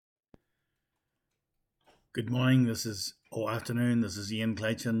Good morning, or afternoon, this is Ian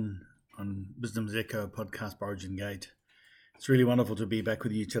Clayton on Wisdom's Echo podcast by Origin Gate. It's really wonderful to be back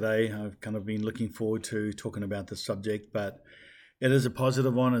with you today. I've kind of been looking forward to talking about this subject, but it is a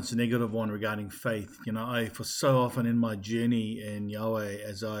positive one, it's a negative one regarding faith. For so often in my journey in Yahweh,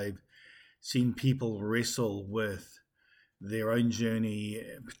 as I've seen people wrestle with their own journey,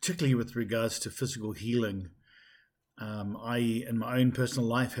 particularly with regards to physical healing, I, in my own personal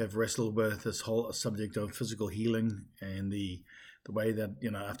life, have wrestled with this whole subject of physical healing and the way that,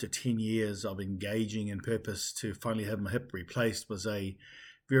 after 10 years of engaging in purpose to finally have my hip replaced was a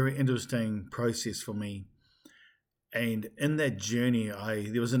very interesting process for me. And in that journey,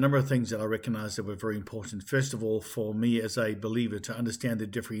 there was a number of things that I recognized that were very important. First of all, for me as a believer, to understand the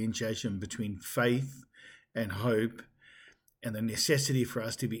differentiation between faith and hope and the necessity for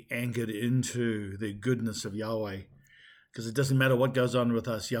us to be anchored into the goodness of Yahweh. Because it doesn't matter what goes on with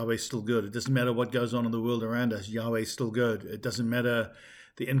us, Yahweh's still good. It doesn't matter what goes on in the world around us, Yahweh's still good. It doesn't matter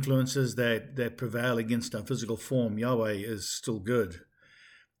the influences that prevail against our physical form, Yahweh is still good.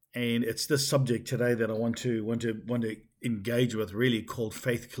 And it's this subject today that I want to engage with, really, called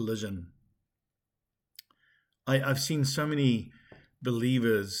faith collision. I've seen so many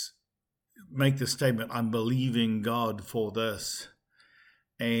believers make the statement, I'm believing God for this.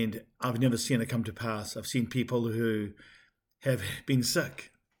 And I've never seen it come to pass. I've seen people who have been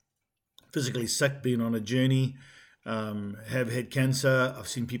sick, physically sick, been on a journey, have had cancer. I've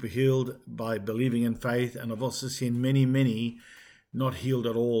seen people healed by believing in faith, and I've also seen many not healed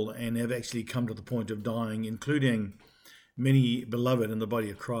at all and have actually come to the point of dying, including many beloved in the body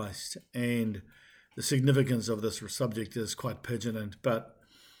of Christ. And the significance of this subject is quite pertinent. But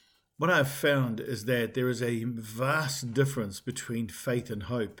what I've found is that there is a vast difference between faith and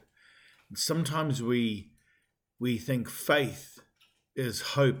hope. And sometimes we think faith is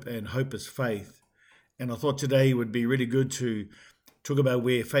hope and hope is faith. And I thought today would be really good to talk about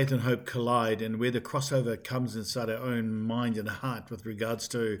where faith and hope collide and where the crossover comes inside our own mind and heart with regards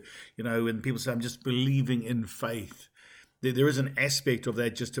to, when people say, I'm just believing in faith. There is an aspect of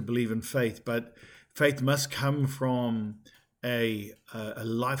that just to believe in faith, but faith must come from a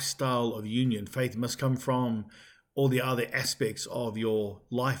lifestyle of union. Faith must come from all the other aspects of your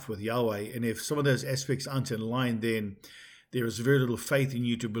life with Yahweh. And if some of those aspects aren't in line, then there is very little faith in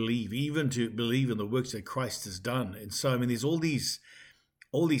you to believe, even to believe in the works that Christ has done. And so, there's all these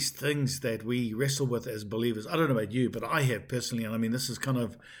things that we wrestle with as believers. I don't know about you, but I have personally, and this is kind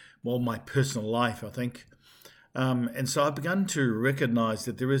of more my personal life, I think. And so I've begun to recognize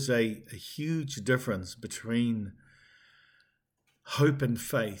that there is a huge difference between hope and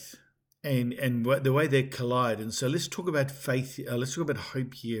faith. And the way they collide. And so let's talk about faith. Let's talk about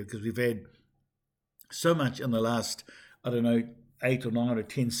hope here, because we've had so much in the last, 8 or 9 or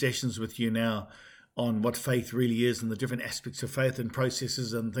 10 sessions with you now on what faith really is and the different aspects of faith and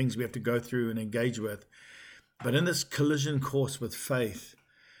processes and things we have to go through and engage with. But in this collision course with faith,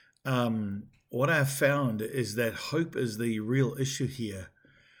 what I have found is that hope is the real issue here,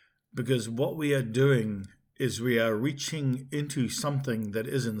 because what we are doing is we are reaching into something that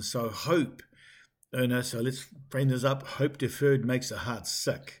isn't. So hope, so let's frame this up. Hope deferred makes the heart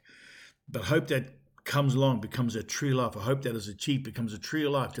sick. But hope that comes along becomes a true life. A hope that is achieved becomes a true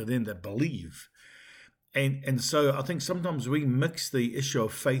life to them that believe. And so I think sometimes we mix the issue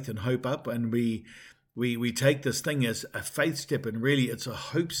of faith and hope up, and we take this thing as a faith step, and really it's a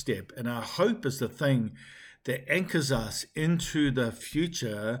hope step. And our hope is the thing that anchors us into the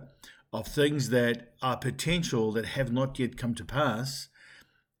future of things that are potential that have not yet come to pass.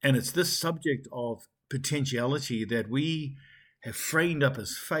 And it's this subject of potentiality that we have framed up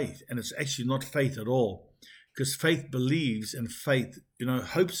as faith, and it's actually not faith at all, because faith believes, and faith,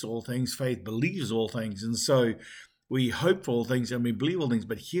 hopes all things, faith believes all things. And so we hope for all things and we believe all things.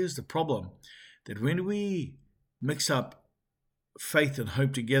 But here's the problem, that when we mix up faith and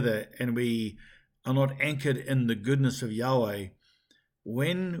hope together and we are not anchored in the goodness of Yahweh,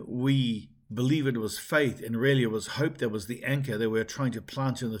 when we believe it was faith and really it was hope that was the anchor that we're trying to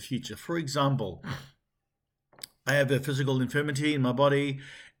plant in the future. For example, I have a physical infirmity in my body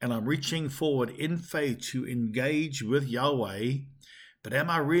and I'm reaching forward in faith to engage with Yahweh, but am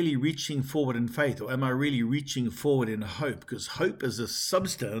I really reaching forward in faith, or am I really reaching forward in hope? Because hope is a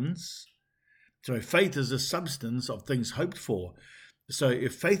substance, faith is a substance of things hoped for. So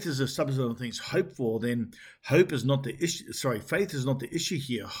if faith is a substance of things hoped for, then hope is not the issue. Faith is not the issue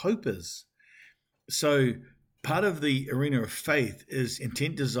here. Hope is. So part of the arena of faith is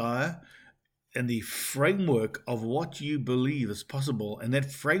intent, desire, and the framework of what you believe is possible. And that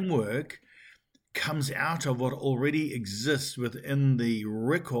framework comes out of what already exists within the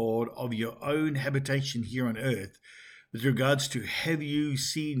record of your own habitation here on earth, with regards to have you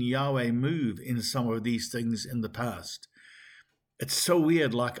seen Yahweh move in some of these things in the past. It's so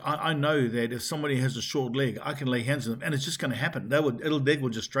weird. Like I know that if somebody has a short leg, I can lay hands on them and it's just going to happen. Leg will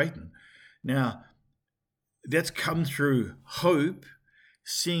just straighten. Now, that's come through hope,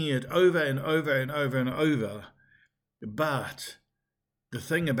 seeing it over and over and over and over. But the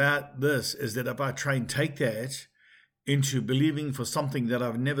thing about this is that if I try and take that into believing for something that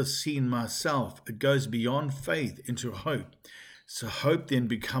I've never seen myself, it goes beyond faith into hope. So hope then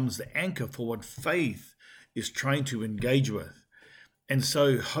becomes the anchor for what faith is trying to engage with. And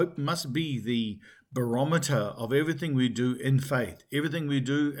so hope must be the barometer of everything we do in faith, everything we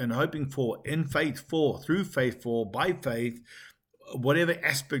do and hoping for in faith for, through faith for, by faith, whatever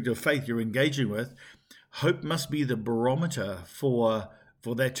aspect of faith you're engaging with, hope must be the barometer for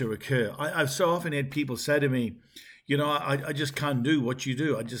that to occur. I've so often had people say to me, I just can't do what you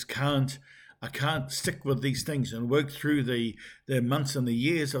do. I can't stick with these things and work through the months and the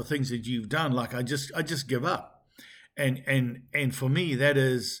years of things that you've done. Like I just give up. And for me, that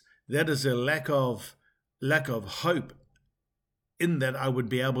is a lack of hope in that I would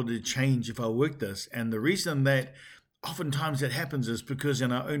be able to change if I work this. And the reason that oftentimes that happens is because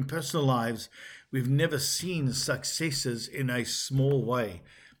in our own personal lives, we've never seen successes in a small way.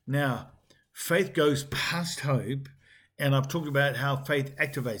 Now, faith goes past hope, and I've talked about how faith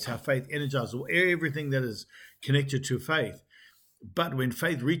activates, how faith energizes, everything that is connected to faith. But when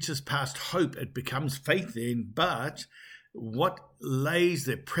faith reaches past hope, it becomes faith then. But what lays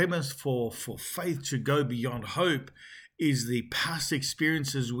the premise for faith to go beyond hope is the past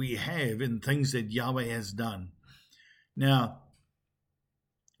experiences we have in things that Yahweh has done. Now,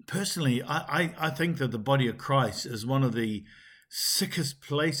 personally, I think that the body of Christ is one of the sickest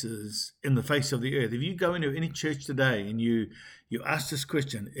places in the face of the earth. If you go into any church today and you ask this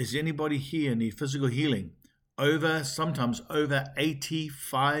question, is anybody here need physical healing? Sometimes over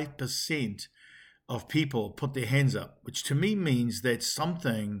 85% of people put their hands up, which to me means that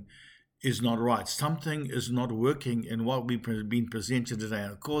something is not right. Something is not working in what we've been presented today.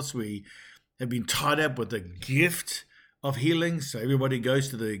 And of course, we have been tied up with the gift of healing. So everybody goes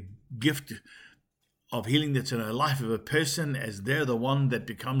to the gift of healing that's in the life of a person as they're the one that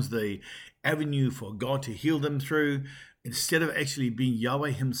becomes the avenue for God to heal them through, instead of actually being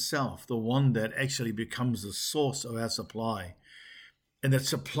Yahweh himself, the one that actually becomes the source of our supply. And that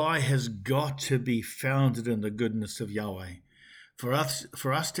supply has got to be founded in the goodness of Yahweh. For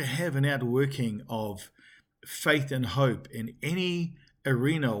us to have an outworking of faith and hope in any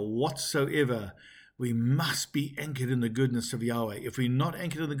arena whatsoever, we must be anchored in the goodness of Yahweh. If we're not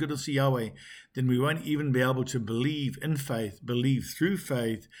anchored in the goodness of Yahweh, then we won't even be able to believe in faith, believe through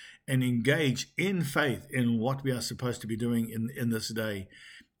faith, and engage in faith in what we are supposed to be doing in this day.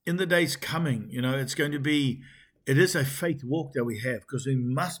 In the days coming, it is a faith walk that we have, because we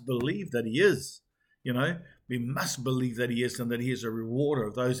must believe that he is, we must believe that he is, and that he is a rewarder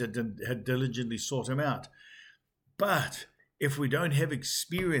of those that had diligently sought him out. But if we don't have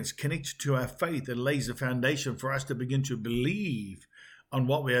experience connected to our faith that lays the foundation for us to begin to believe on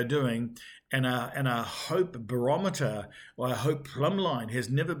what we are doing, and our hope barometer or our hope plumb line has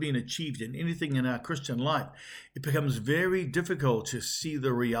never been achieved in anything in our Christian life, it becomes very difficult to see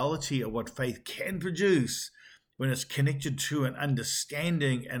the reality of what faith can produce when it's connected to an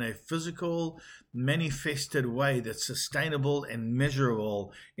understanding and a physical, manifested way that's sustainable and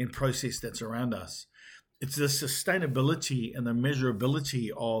measurable in process that's around us. It's the sustainability and the measurability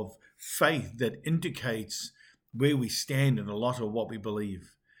of faith that indicates where we stand in a lot of what we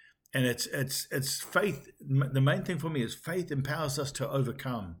believe. And it's faith. The main thing for me is faith empowers us to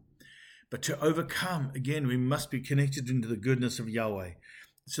overcome. But to overcome, again, we must be connected into the goodness of Yahweh.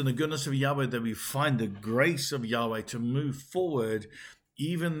 It's in the goodness of Yahweh that we find the grace of Yahweh to move forward,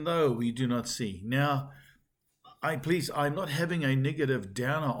 even though we do not see. Now, I'm not having a negative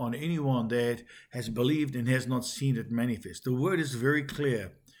downer on anyone that has believed and has not seen it manifest. The word is very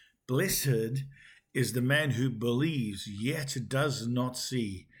clear. Blessed is the man who believes, yet does not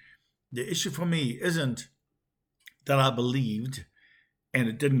see. The issue for me isn't that I believed and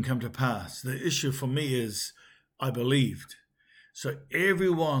it didn't come to pass. The issue for me is I believed. So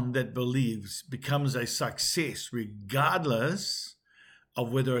everyone that believes becomes a success regardless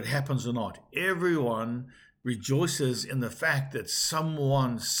of whether it happens or not. Everyone rejoices in the fact that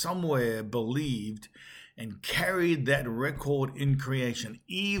someone somewhere believed and carried that record in creation,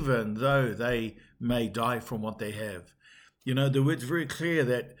 even though they may die from what they have. The word's very clear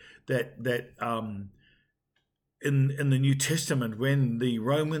that in the New Testament, when the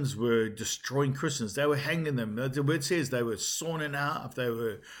Romans were destroying Christians, they were hanging them. The word says they were sawn in half, they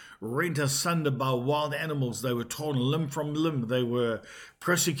were rent asunder by wild animals, they were torn limb from limb, they were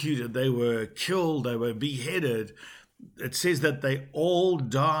persecuted, they were killed, they were beheaded. It says that they all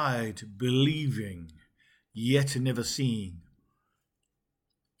died believing, yet never seeing.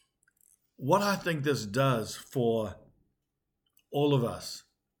 What I think this does for all of us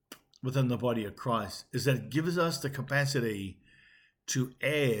within the body of Christ is that it gives us the capacity to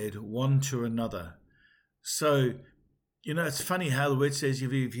add one to another. So, it's funny how the word says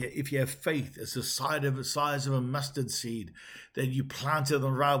if you have faith, it's the size of a mustard seed, that you plant it in the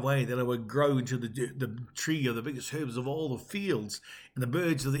right way, that it will grow into the tree of the biggest herbs of all the fields, and the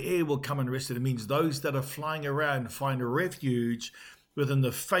birds of the air will come and rest. It means those that are flying around find a refuge within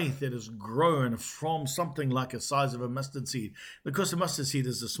the faith that has grown from something like the size of a mustard seed. Because the mustard seed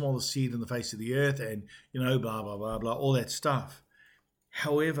is the smallest seed in the face of the earth, and, blah, blah, blah, blah, all that stuff.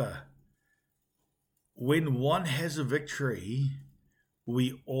 However, when one has a victory,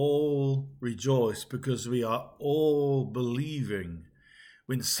 we all rejoice because we are all believing.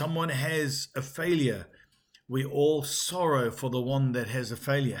 When someone has a failure, we all sorrow for the one that has a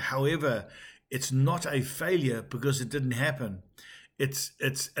failure. However, it's not a failure because it didn't happen. It's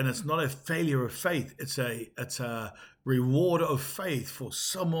not a failure of faith. It's a reward of faith for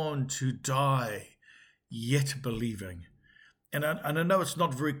someone to die yet believing. And I know it's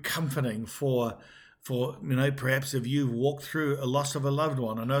not very comforting for perhaps if you've walked through a loss of a loved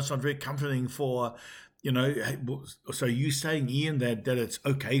one. I know it's not very comforting for, so you saying, Ian, that it's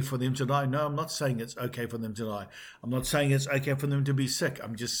okay for them to die? No, I'm not saying it's okay for them to die. I'm not saying it's okay for them to be sick.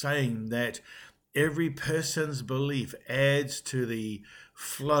 I'm just saying that every person's belief adds to the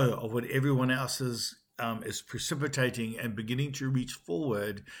flow of what everyone else is precipitating and beginning to reach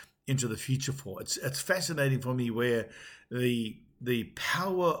forward into the future for. It's fascinating for me where the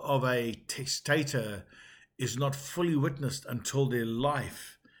power of a testator is not fully witnessed until their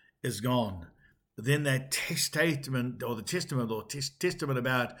life is gone. Then that testament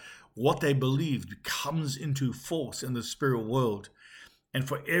about what they believed comes into force in the spirit world. And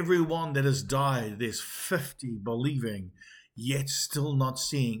for everyone that has died, there's 50 believing, yet still not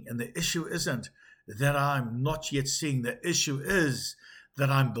seeing. And the issue isn't that I'm not yet seeing. The issue is that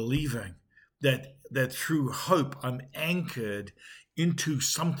I'm believing, that through hope I'm anchored into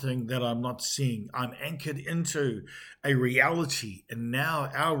something that I'm not seeing. I'm anchored into a reality. And now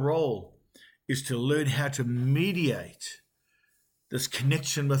our role is to learn how to mediate this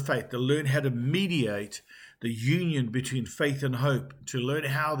connection with faith, to learn how to mediate the union between faith and hope, to learn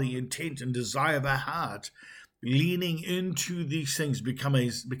how the intent and desire of our heart, leaning into these things,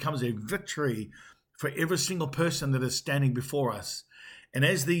 becomes a victory for every single person that is standing before us. And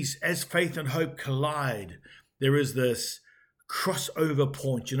as faith and hope collide, there is this crossover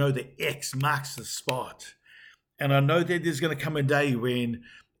point. The X marks the spot. And I know that there's going to come a day when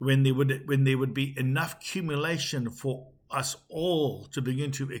there would be enough accumulation for us all to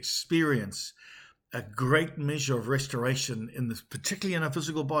begin to experience a great measure of restoration particularly in our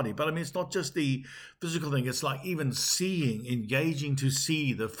physical body. But it's not just the physical thing. It's like even seeing, engaging to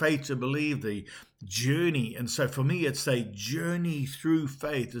see, the faith to believe, the journey. And so for me, it's a journey through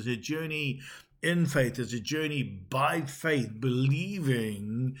faith. It's a journey in faith. It's a journey by faith,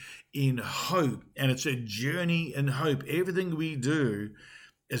 believing in hope. And it's a journey in hope. Everything we do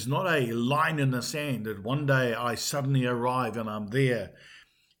is not a line in the sand that one day I suddenly arrive and I'm there.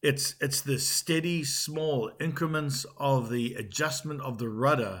 It's the steady, small increments of the adjustment of the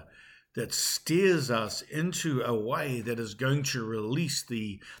rudder that steers us into a way that is going to release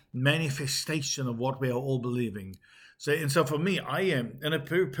the manifestation of what we are all believing. So for me, I am, in a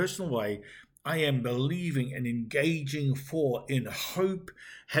very personal way, I am believing and engaging in hope,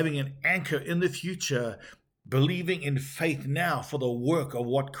 having an anchor in the future, believing in faith now for the work of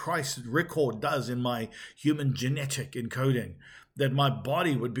what Christ's record does in my human genetic encoding, that my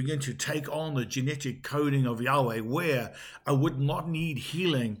body would begin to take on the genetic coding of Yahweh, where I would not need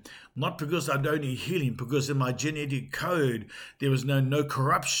healing, not because I don't need healing, because in my genetic code, there is no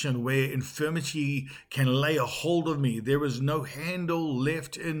corruption where infirmity can lay a hold of me. There is no handle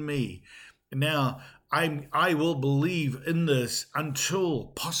left in me. Now, I will believe in this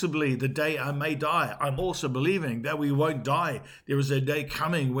until possibly the day I may die. I'm also believing that we won't die. There is a day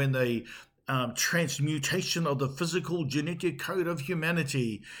coming when the transmutation of the physical genetic code of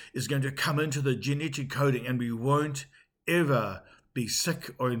humanity is going to come into the genetic coding, and we won't ever be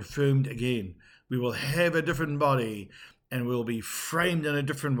sick or infirmed again. We will have a different body, and we'll be framed in a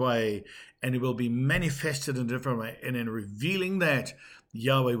different way, and it will be manifested in a different way. And in revealing that,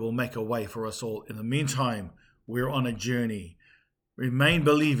 Yahweh will make a way for us all. In the meantime, We're on a journey. Remain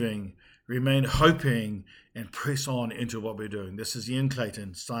believing, remain hoping, and press on into what we're doing. This is Ian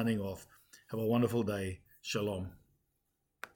Clayton signing off. Have a wonderful day. Shalom.